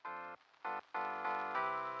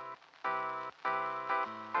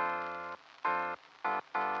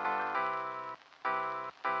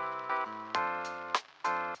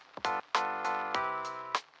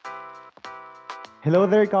Hello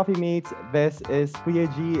there, coffee mates. This is Kuya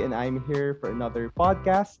Jie, and I'm here for another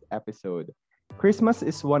podcast episode. Christmas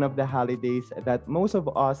is one of the holidays that most of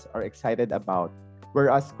us are excited about,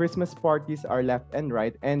 whereas Christmas parties are left and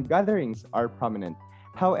right and gatherings are prominent.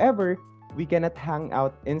 However, we cannot hang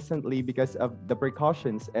out instantly because of the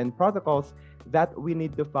precautions and protocols that we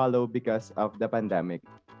need to follow because of the pandemic.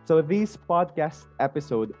 So, this podcast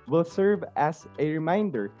episode will serve as a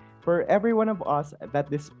reminder for every one of us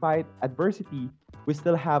that despite adversity, we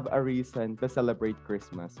still have a reason to celebrate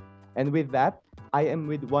Christmas. And with that, I am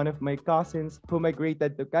with one of my cousins who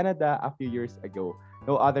migrated to Canada a few years ago,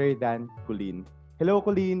 no other than Colleen. Hello,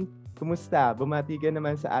 Colleen! Kumusta? Bumati ka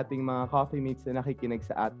naman sa ating mga coffee mates na nakikinig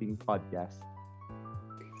sa ating podcast.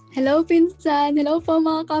 Hello, Pinsan! Hello po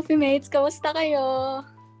mga coffee mates! Kamusta kayo?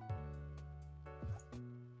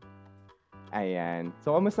 Ayan.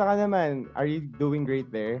 So, kamusta ka naman? Are you doing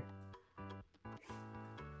great there?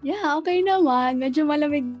 Yeah, okay naman. Medyo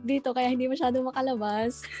malamig dito kaya hindi masyado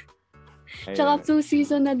makalabas. Tsaka flu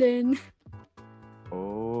season na din.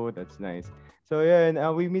 Oh, that's nice. So yun,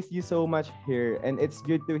 we miss you so much here, and it's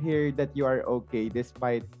good to hear that you are okay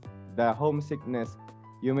despite the homesickness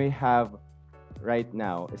you may have right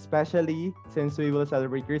now, especially since we will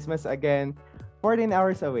celebrate Christmas again 14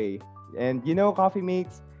 hours away. And you know, coffee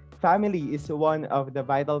mates, family is one of the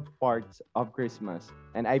vital parts of Christmas.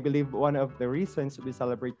 And I believe one of the reasons we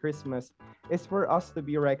celebrate Christmas is for us to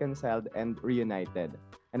be reconciled and reunited.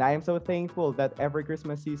 And I am so thankful that every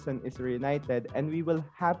Christmas season is reunited and we will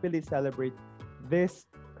happily celebrate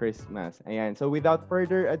this Christmas. Ayan. So without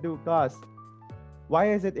further ado, Cos,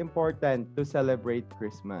 why is it important to celebrate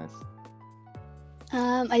Christmas?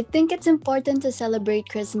 I think it's important to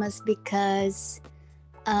celebrate Christmas because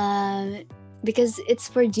it's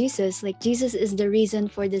for Jesus. Like, Jesus is the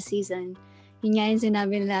reason for the season. Yun nga yung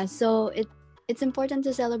sinabi nila. So, it's important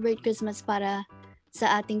to celebrate Christmas para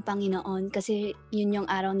sa ating Panginoon kasi yun yung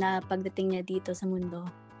araw na pagdating niya dito sa mundo.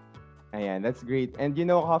 Ayan, that's great. And you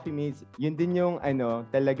know, coffee mates, yun din yung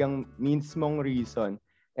talagang mismong reason.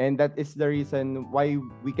 And that is the reason why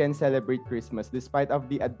we can celebrate Christmas despite of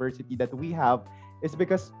the adversity that we have is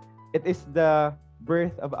because it is the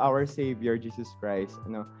birth of our Savior, Jesus Christ.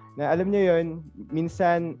 Na alam niyo yun,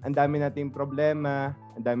 minsan ang dami nating problema,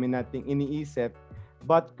 ang dami nating iniisip,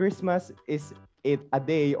 but Christmas is a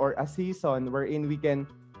day or a season wherein we can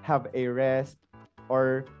have a rest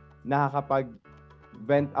or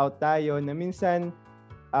nakakapag-vent out tayo na minsan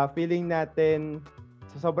feeling natin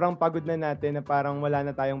sobrang pagod na natin na parang wala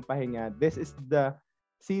na tayong pahinga. This is the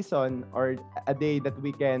season or a day that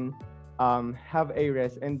we can have a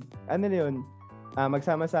rest and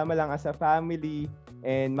magsama-sama lang as a family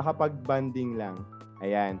and makapag-bonding lang.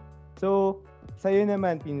 Ayan. So, sa'yo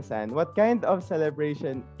naman, Pinsan, what kind of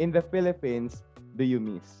celebration in the Philippines do you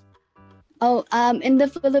miss? In the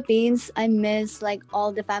Philippines, I miss like all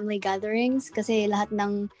the family gatherings kasi lahat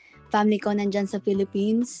ng family ko nandyan sa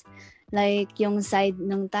Philippines. Like, yung side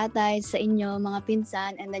ng tatay sa inyo, mga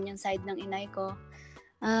pinsan, and then yung side ng inay ko.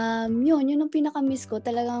 Yun ang pinaka-miss ko.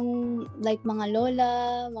 Talagang like mga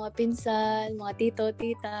lola, mga pinsan, mga tito,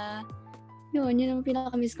 tita. Yun ang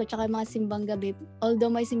pinaka-miss ko. Tsaka mga simbang gabi.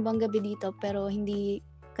 Although may simbang gabi dito, pero hindi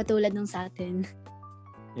katulad ng sa atin.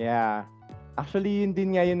 Yeah. Actually, yun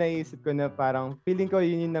din nga yung naisip ko na parang feeling ko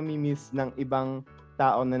yun yung nami-miss ng ibang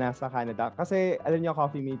tao na nasa Canada. Kasi, alam niyo,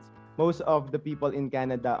 coffee mates, most of the people in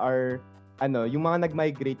Canada are, yung mga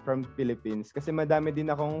nag-migrate from Philippines. Kasi madami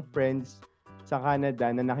din akong friends sa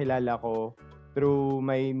Canada na nakilala ko through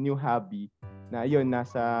my new hobby. Na yun,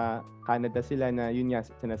 nasa Canada sila na yun nga,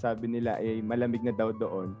 sinasabi nila ay malamig na daw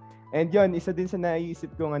doon. And yun, isa din sa naisip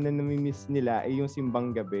ko nga na nami-miss nila ay yung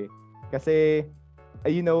simbang gabi. Kasi,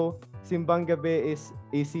 simbang gabi is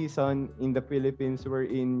a season in the Philippines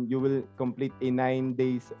wherein you will complete a 9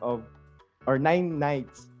 days of or 9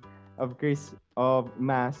 nights of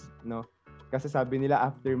mass, no? Kasi sabi nila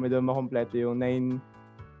after mo daw makompleto yung 9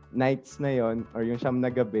 nights na yon or yung 9 na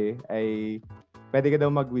gabi ay pwede ka daw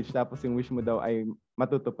mag-wish tapos yung wish mo daw ay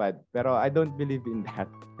matutupad. Pero I don't believe in that.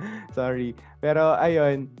 Sorry. Pero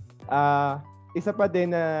ayun, isa pa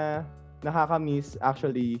din na nakaka-miss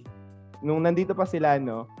actually nung nandito pa sila,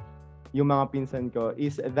 no, yung mga pinsan ko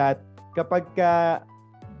is that kapag ka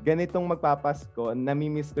ganitong magpapasko,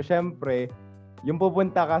 nami-miss ko syempre yung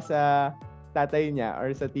pupunta ka sa tatay niya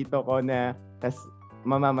or sa tito ko na tas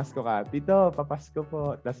mamamasko ka, tito, papasko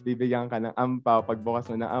po. Tapos bibigyan ka ng ampaw. Pagbukas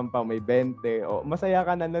mo ng ampaw, may 20. O, masaya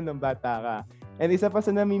ka na nun nung bata ka. And isa pa sa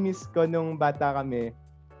nami-miss ko nung bata kami,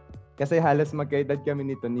 kasi halos magkaedad kami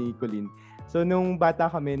nito ni Colleen. So, nung bata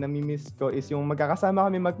kami, nami-miss ko is yung magkakasama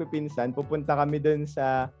kami magpipinsan, pupunta kami dun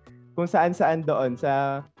sa, kung saan-saan doon,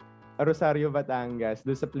 sa Rosario, Batangas,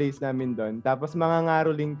 doon sa place namin doon. Tapos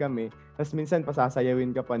mangangaroling kami. Tapos minsan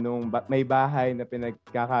pasasayawin ka pa nung may bahay na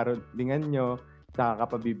pinagkakarolingan nyo, saka ka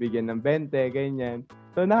pa bibigyan ng 20, ganyan.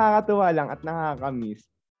 So nakakatuwa lang at nakakamiss.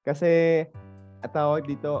 Kasi, at tawag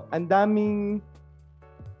dito, ang daming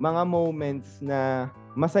mga moments na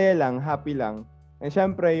masaya lang, happy lang. And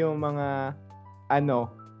syempre yung mga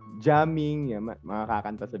jamming, yung mga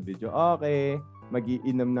kakanta sa video, okay,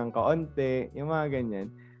 magiinom ng kaonte, yung mga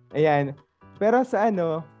ganyan. Ayan. Pero sa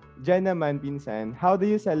dyan naman, pinsan, how do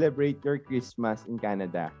you celebrate your Christmas in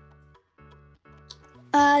Canada?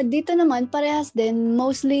 Dito naman, parehas din.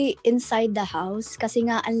 Mostly inside the house kasi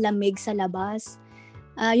nga ang lamig sa labas.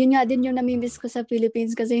 Yun nga din yung namimiss ko sa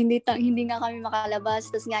Philippines kasi hindi nga kami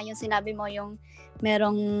makalabas. Tapos nga yung sinabi mo yung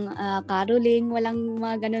merong caroling, walang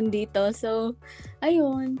mga ganun dito. So,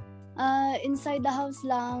 ayun. Inside the house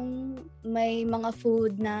lang, may mga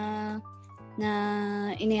food na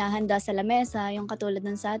inihahanda sa lamesa, yung katulad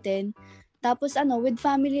ng sa atin. Tapos with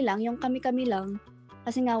family lang, yung kami-kami lang.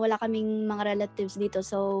 Kasi nga wala kaming mga relatives dito.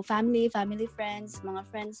 So, family, friends, mga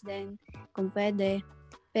friends din, kung pwede.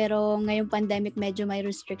 Pero ngayong pandemic, medyo may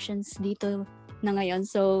restrictions dito na ngayon.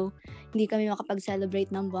 So, hindi kami makapag-celebrate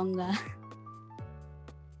ng bongga.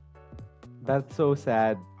 That's so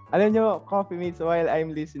sad. Alam nyo, coffee mates, while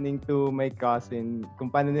I'm listening to my cousin, kung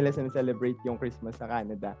paano nila celebrate yung Christmas sa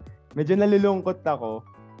Canada, medyo nalulungkot ako.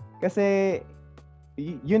 Kasi,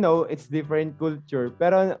 it's different culture.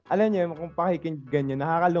 Pero, alam nyo, kung pakikinggan nyo,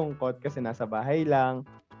 nakakalungkot kasi nasa bahay lang,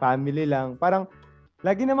 family lang. Parang,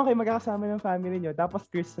 lagi naman kayo magkakasama ng family nyo, tapos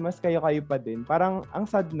Christmas kayo pa din. Parang, ang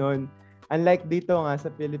sad nun. Unlike dito nga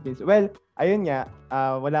sa Philippines. Well, ayun nga,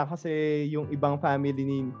 wala kasi yung ibang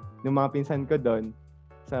family ng mga pinsan ko doon.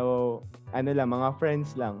 So, mga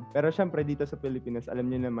friends lang. Pero syempre dito sa Pilipinas, alam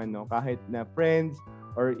niyo naman, no, kahit na friends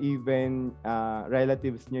or even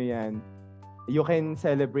relatives nyo yan, you can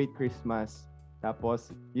celebrate Christmas.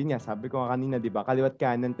 Tapos, yun nga, sabi ko kanina, di ba, kaliwat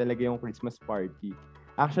kanan talaga yung Christmas party.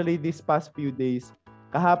 Actually, these past few days,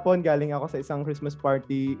 kahapon galing ako sa isang Christmas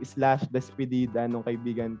party / despedida nung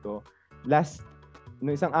kaibigan ko.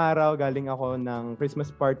 Nung isang araw, galing ako ng Christmas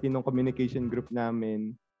party ng communication group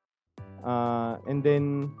namin. And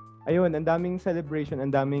then, ayun, ang daming celebration,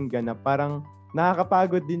 ang daming ganap. Parang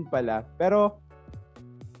nakakapagod din pala. Pero,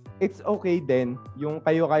 it's okay din. Yung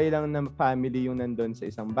kayo-kayo lang na family yung nandun sa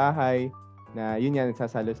isang bahay, na yun yan,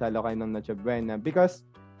 nagsasalo-salo kayo ng Noche Buena. Because,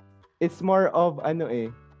 it's more of,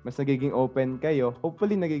 mas nagiging open kayo.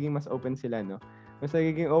 Hopefully, nagiging mas open sila, no? Mas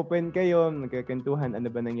nagiging open kayo, nagkakantuhan, ano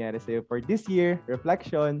ba nangyari sa'yo for this year,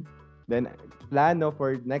 reflection, then plano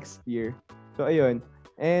for next year. So, ayun.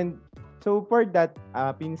 And, so for that,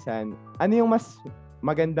 pinsan, ano yung mas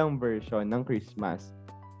magandang version ng Christmas?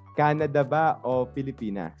 Canada ba o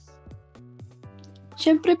Pilipinas?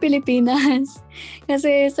 Siyempre, Pilipinas.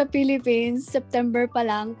 Kasi sa Philippines, September pa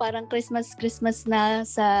lang, parang Christmas na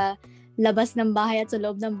sa labas ng bahay at sa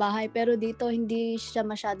loob ng bahay. Pero dito, hindi siya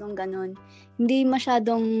masyadong ganun. Hindi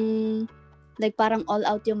masyadong, parang all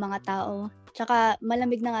out yung mga tao. Tsaka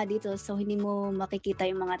malamig na nga dito, so hindi mo makikita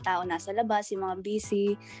yung mga tao nasa labas, yung mga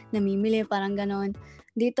busy, namimili, parang ganon.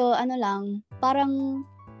 Dito, parang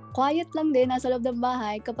quiet lang din, nasa loob ng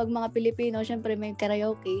bahay. Kapag mga Pilipino, syempre may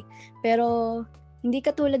karaoke. Pero, hindi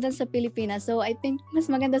katulad ng sa Pilipinas. So, I think mas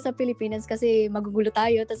maganda sa Pilipinas kasi magugulo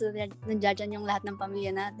tayo, tapos nandiyan yung lahat ng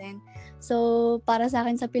pamilya natin. So, para sa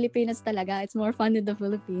akin sa Pilipinas talaga, it's more fun in the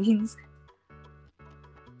Philippines.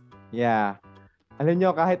 Yeah. Alam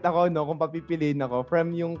nyo, kahit ako, kung papipiliin ako,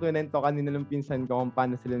 from yung kunento kanina ng pinsan ko kung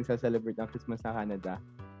paano sila nagsa-celebrate ng Christmas sa Canada,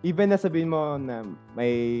 even na sabihin mo na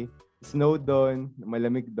may snow doon,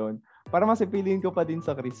 malamig doon, para mas pipiliin ko pa din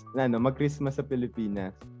sa mag-Christmas sa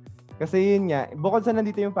Pilipinas. Kasi yun nga, bukod sa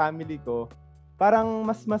nandito yung family ko, parang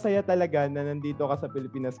mas masaya talaga na nandito ka sa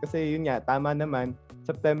Pilipinas. Kasi yun nga, tama naman,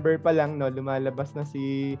 September pa lang, lumalabas na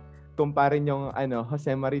si kumpare yung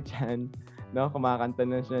Jose Marichan, kumakanta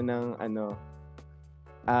na siya ng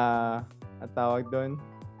at tawag doon,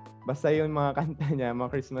 basta yung mga kanta niya,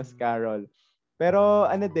 mga Christmas carol. Pero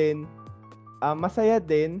masaya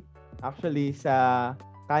din actually sa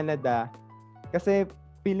Canada kasi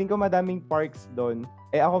feeling ko madaming parks doon.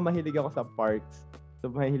 Ako mahilig ako sa parks.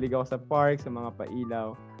 So mahilig ako sa parks, sa mga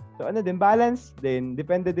pailaw. So balance din,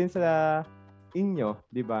 depende din sa inyo,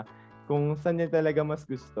 'di ba? Kung saan niyo talaga mas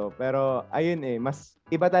gusto. Pero ayun mas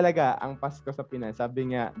iba talaga ang Pasko sa Pinas.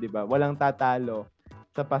 Sabi nga, 'di ba, walang tatalo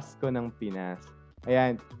sa Pasko ng Pinas.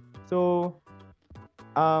 Ayan. So,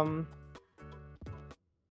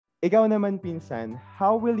 ikaw naman, pinsan,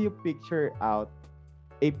 how will you picture out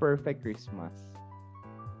a perfect Christmas?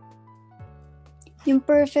 Yung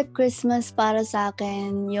perfect Christmas para sa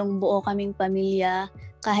akin, yung buo kaming pamilya,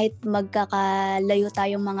 kahit magkakalayo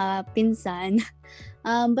tayong mga pinsan.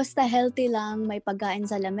 Basta healthy lang, may pagkain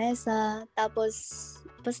sa lamesa, tapos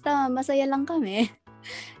basta masaya lang kami.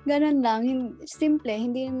 Gano'n lang, simple,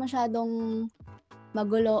 hindi masyadong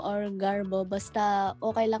magulo or garbo, basta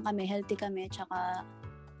okay lang kami, healthy kami, tsaka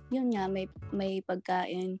yun nga, may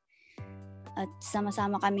pagkain. At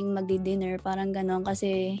sama-sama kaming magdi-dinner, parang gano'n,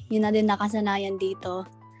 kasi yun na din nakasanayan dito.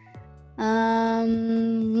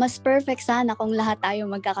 Mas perfect sana kung lahat tayo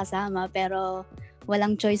magkakasama, pero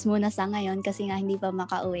walang choice muna sa ngayon kasi nga hindi pa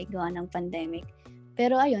makauwi gawa ng pandemic.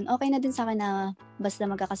 Pero ayun, okay na din sa'kin na basta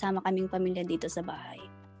magkakasama kaming pamilya dito sa bahay.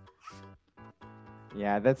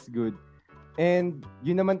 Yeah, that's good. And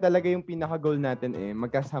yun naman talaga yung pinaka-goal natin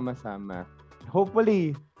magkasama-sama.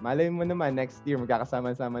 Hopefully, malay mo naman next year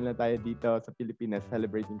magkakasama-sama na tayo dito sa Pilipinas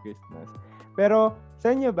celebrating Christmas. Pero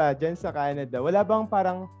sa inyo ba, dyan sa Canada, wala bang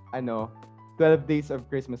parang 12 days of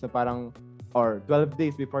Christmas na parang or 12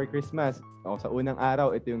 days before Christmas, sa unang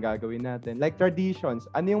araw, ito yung gagawin natin. Like traditions,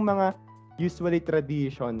 ano yung mga usually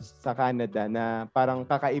traditions sa Canada na parang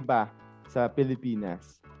kakaiba sa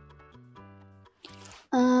Pilipinas?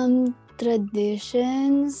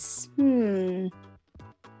 Traditions,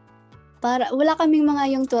 wala kaming mga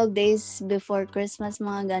yung 12 days before Christmas,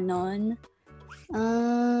 mga ganon.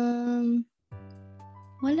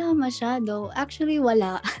 Wala masyado. Actually,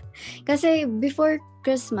 wala. Kasi before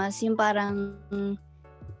Christmas, yung parang,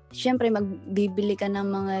 syempre magbibili ka ng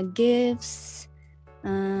mga gifts,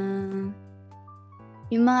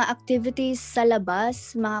 yung mga activities sa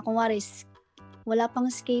labas, mga kunwari, wala pang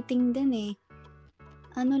skating din eh.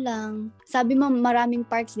 Ano lang, sabi mo maraming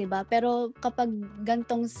parks, di ba? Pero kapag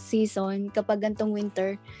gantong season, kapag gantong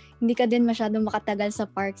winter, hindi ka din masyadong makatagal sa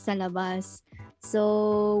park sa labas. So,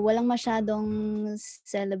 walang masyadong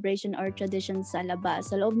celebration or tradition sa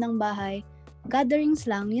labas. Sa loob ng bahay, gatherings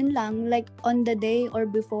lang, yun lang. Like on the day or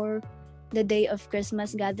before the day of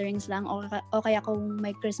Christmas, gatherings lang. O kaya kung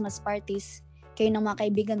may Christmas parties, kayo ng mga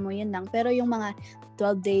kaibigan mo, yun lang. Pero yung mga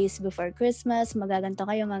 12 days before Christmas, magaganto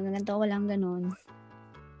kayo, walang ganun.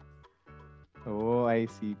 Oh, I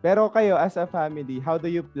see. Pero kayo, as a family, how do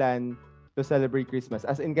you plan to celebrate Christmas?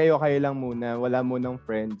 As in, kayo lang muna, wala munang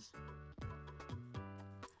friends?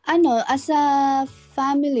 As a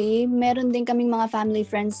family, meron din kaming mga family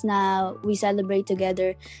friends na we celebrate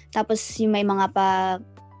together. Tapos yung may mga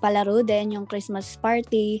palaro din, yung Christmas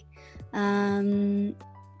party.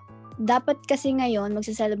 Dapat kasi ngayon,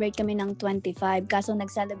 magse-celebrate kami ng 25. Kaso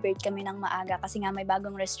nag-celebrate kami ng maaga kasi nga may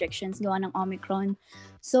bagong restrictions gawa ng Omicron.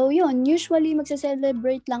 So yun, usually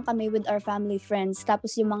magse-celebrate lang kami with our family friends.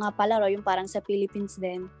 Tapos yung mga palaro, yung parang sa Philippines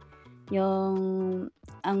din,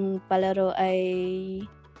 ang palaro ay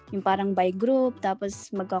yung parang by group, tapos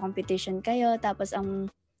magka-competition kayo, tapos ang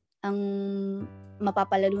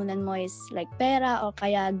mapapalalunan mo is like pera o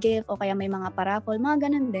kaya gift o kaya may mga paraffol, mga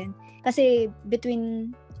ganun din. Kasi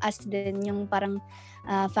between us din yung parang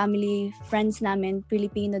family friends namin,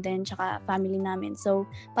 Filipino din, tsaka family namin. So,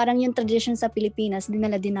 parang yung tradition sa Pilipinas,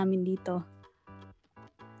 dinala din namin dito.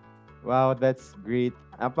 Wow, that's great.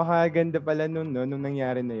 Napakaganda pala nung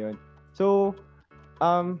nangyari na yon. So,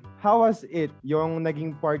 how was it, yung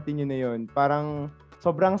naging party nyo na yon? Parang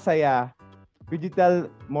sobrang saya. Could you tell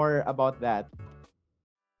more about that?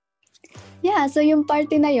 Yeah, so yung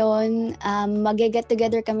party na yon, mag-get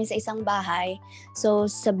together kami sa isang bahay. So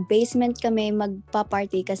sa basement kami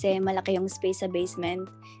magpa-party kasi malaki yung space sa basement.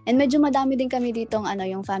 And medyo madami din kami ditong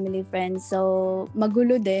yung family friends. So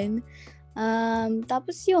magulo din.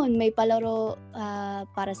 Tapos yun, may palaro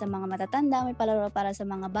para sa mga matatanda, may palaro para sa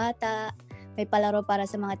mga bata, may palaro para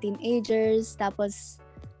sa mga teenagers. Tapos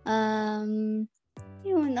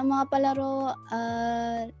yun, ang mga palaro,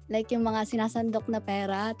 like yung mga sinasandok na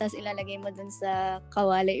pera, tapos ilalagay mo dun sa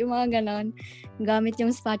kawali, yung mga ganon. Gamit yung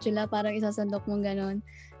spatula, parang isasandok mo ganon.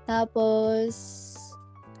 Tapos,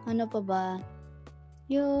 ano pa ba?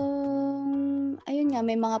 Yung, ayun nga,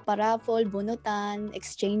 may mga paraffol, bunutan,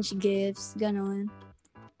 exchange gifts, ganon.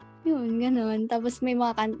 Yun, ganon. Tapos may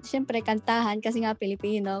mga, syempre, kantahan, kasi nga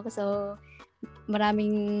Pilipino. So,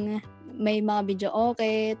 may mga video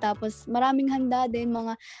okay, tapos maraming handa din,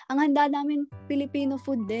 ang handa namin Filipino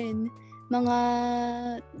food din,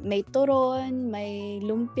 may turon, may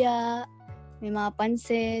lumpia, may mga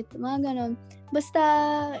pansit, mga ganon. Basta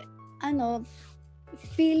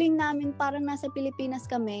feeling namin parang nasa Pilipinas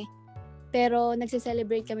kami, pero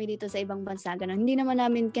nagse-celebrate kami dito sa ibang bansa, ganon. Hindi naman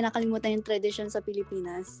namin kinakalimutan yung tradition sa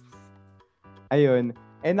Pilipinas. Ayun.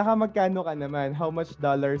 Nakamagkano ka naman? How much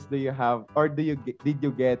dollars do you have or did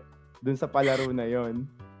you get dun sa palaro na yon?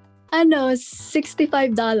 $65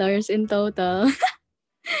 in total.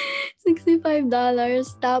 $65.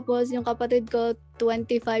 Tapos yung kapatid ko,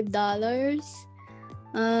 $25.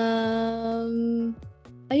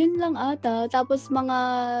 Ayun lang ata. Tapos mga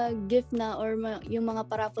gift na or yung mga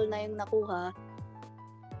paraffle na yung nakuha.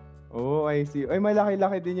 Oh, I see. Ay,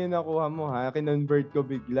 malaki-laki din yung nakuha mo ha. Kinonvert ko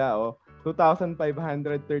bigla, oh.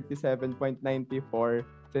 2,537.94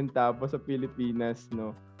 centavos sa Pilipinas,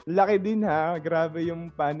 no? Laki din ha. Grabe yung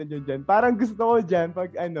paano nyo dyan. Parang gusto ko dyan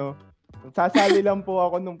pag sasali lang po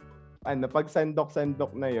ako nung pag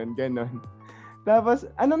sandok-sandok na yon ganon. Tapos,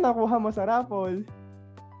 anong nakuha mo sa raffle?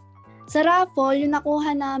 Sa raffle, yung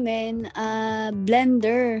nakuha namin,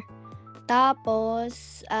 blender.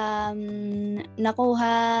 Tapos,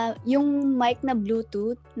 nakuha yung mic na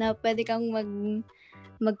Bluetooth na pwede kang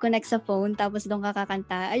mag-connect sa phone tapos doon ka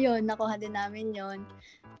kakanta. Ayun, nakuha din namin yon.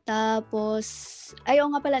 Tapos,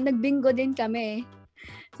 nga pala, nagbingo din kami.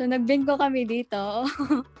 So, nagbingo kami dito.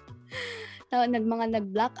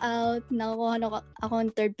 Nag-blackout. Nakuha ako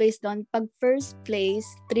ng third place doon. Pag first place,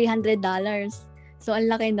 $300. So,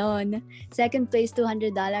 ang laki nun. Second place,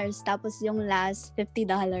 $200. Tapos yung last,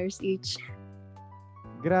 $50 each.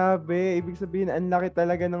 Grabe. Ibig sabihin, ang laki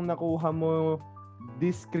talaga ng nakuha mo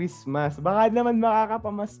this Christmas. Baka naman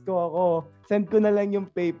makakapamasko ako. Send ko na lang yung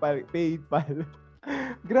PayPal.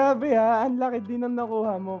 Grabe ha. Ang laki din ng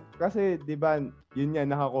nakuha mo. Kasi, di ba, yun nga,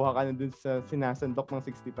 nakakuha ka na dun sa sinasandok ng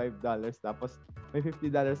 $65. Tapos, may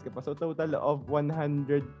 $50 ka pa. So, total of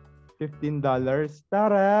 $115.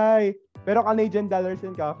 Taray! Pero Canadian dollars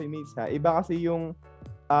yun, Coffee Mates ha. Iba kasi yung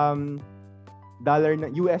dollar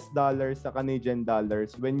na US dollars sa Canadian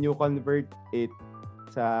dollars. When you convert it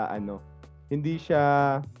sa hindi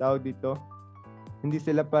siya tawag dito. Hindi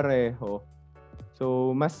sila pareho.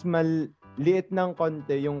 So mas maliit ng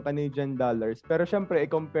konti yung Canadian dollars. Pero syempre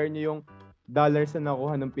i-compare niyo yung dollars na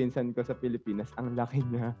nakuha ng pinsan ko sa Pilipinas. Ang laki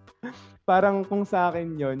niya. Parang kung sa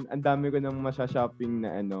akin yon, ang dami ko nang masya-shopping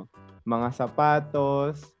na mga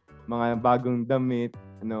sapatos, mga bagong damit,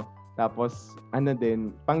 tapos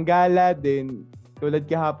din, panggala din. Tulad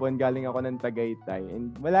kahapon, galing ako ng Tagaytay.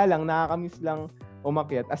 And wala lang, nakakamiss lang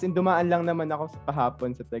umakyat. As in, dumaan lang naman ako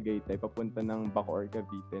kahapon sa Tagaytay, papunta ng Bacoor,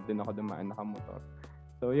 Cavite. Doon ako dumaan nakamotor.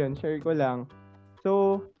 So, yun, share ko lang.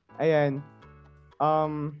 So, ayan.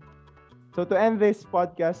 So, to end this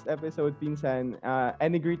podcast episode, Pinsan,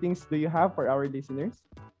 any greetings do you have for our listeners?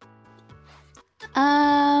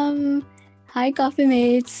 Hi, Coffee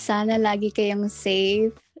Mates. Sana lagi kayong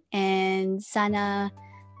safe and sana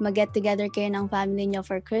mag-get together kayo ng family nyo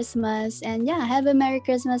for Christmas. And yeah, have a Merry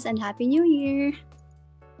Christmas and Happy New Year!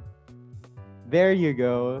 There you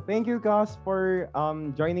go. Thank you, guys, for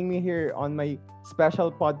joining me here on my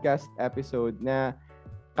special podcast episode na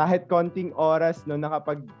kahit konting oras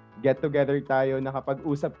nakapag-get together tayo,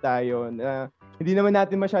 nakapag-usap tayo, na hindi naman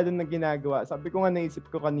natin masyadong ginagawa. Sabi ko nga, naisip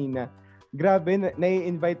ko kanina, grabe,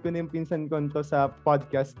 nai-invite ko na yung pinsan ko to sa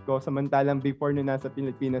podcast ko, samantalang before na nasa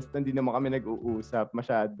Pilipinas, hindi naman kami nag-uusap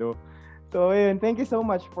masyado. So, ayun, thank you so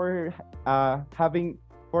much for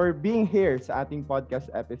being here sa ating podcast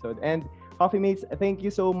episode. And Coffee Mates, thank you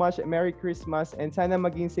so much. Merry Christmas and sana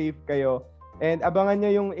maging safe kayo. And abangan nyo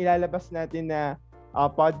yung ilalabas natin na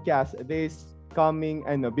podcast this coming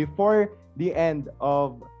before the end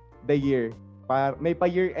of the year. May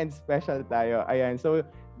pa-year-end special tayo. Ayan, so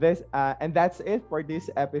and that's it for this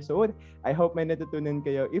episode. I hope may natutunan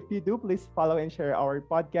kayo. If you do, please follow and share our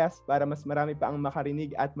podcast para mas marami pa ang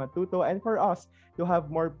makarinig at matuto and for us to have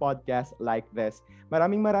more podcasts like this.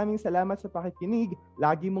 Maraming salamat sa pakikinig.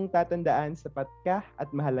 Lagi mong tatandaan, sapat ka at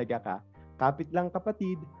mahalaga ka. Kapit lang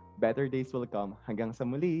kapatid, better days will come. Hanggang sa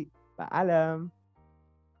muli, paalam!